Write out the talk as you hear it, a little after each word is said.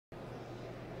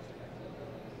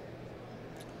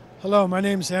Hello, my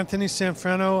name is Anthony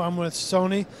Sanfrano. I'm with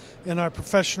Sony. In our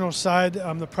professional side,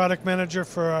 I'm the product manager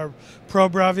for our Pro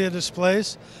Bravia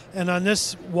displays. And on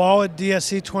this wall at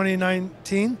DSE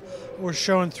 2019, we're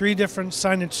showing 3 different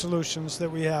signage solutions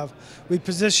that we have. We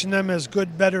position them as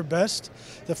good, better, best.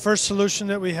 The first solution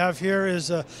that we have here is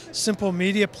a simple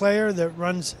media player that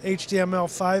runs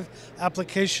HTML5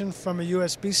 application from a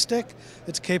USB stick.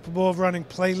 It's capable of running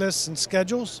playlists and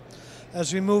schedules.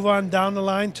 As we move on down the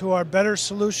line to our better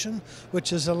solution,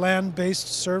 which is a LAN-based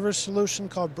server solution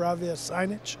called Bravia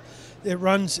Signage. It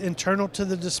runs internal to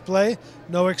the display,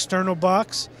 no external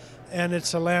box, and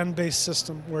it's a LAN-based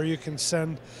system where you can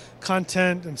send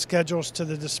content and schedules to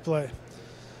the display.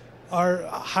 Our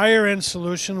higher end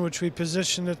solution, which we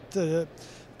position at the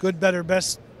good, better,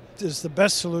 best is the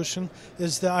best solution,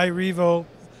 is the iRevo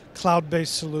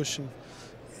cloud-based solution.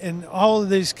 In all of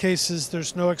these cases,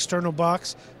 there's no external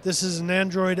box. This is an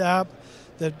Android app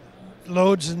that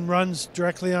loads and runs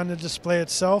directly on the display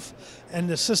itself, and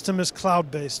the system is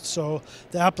cloud-based. So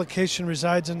the application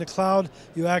resides in the cloud,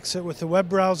 you access it with the web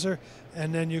browser,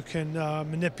 and then you can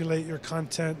manipulate your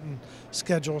content and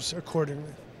schedules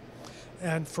accordingly.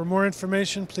 And for more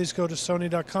information, please go to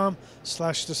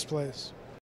sony.com/displays.